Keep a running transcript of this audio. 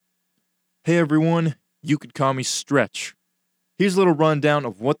Hey everyone, you could call me Stretch. Here's a little rundown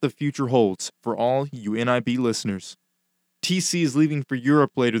of what the future holds for all you NIB listeners. TC is leaving for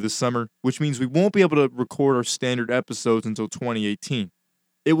Europe later this summer, which means we won't be able to record our standard episodes until 2018.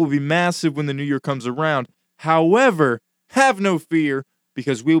 It will be massive when the new year comes around. However, have no fear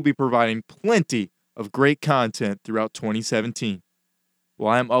because we will be providing plenty of great content throughout 2017.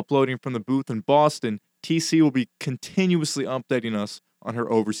 While I am uploading from the booth in Boston, TC will be continuously updating us on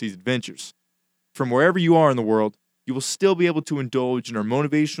her overseas adventures. From wherever you are in the world, you will still be able to indulge in our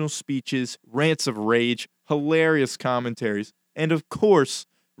motivational speeches, rants of rage, hilarious commentaries, and of course,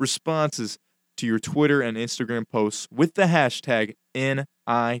 responses to your Twitter and Instagram posts with the hashtag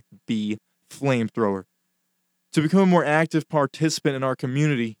NIBFlamethrower. To become a more active participant in our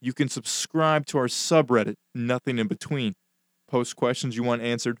community, you can subscribe to our subreddit, Nothing in Between. Post questions you want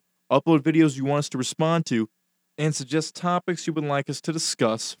answered, upload videos you want us to respond to, and suggest topics you would like us to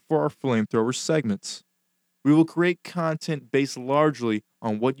discuss for our Flamethrower segments. We will create content based largely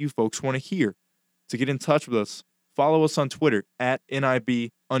on what you folks want to hear. To get in touch with us, follow us on Twitter at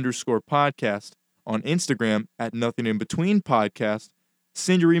NIB_podcast, on Instagram at Nothing in Between Podcast,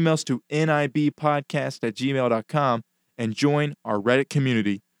 send your emails to nibpodcast@gmail.com, and join our Reddit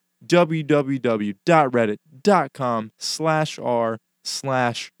community,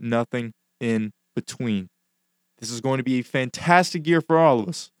 www.reddit.com/r/nothinginbetween. This is going to be a fantastic year for all of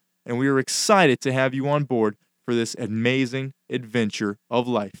us, and we are excited to have you on board for this amazing adventure of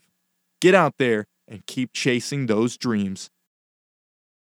life. Get out there and keep chasing those dreams.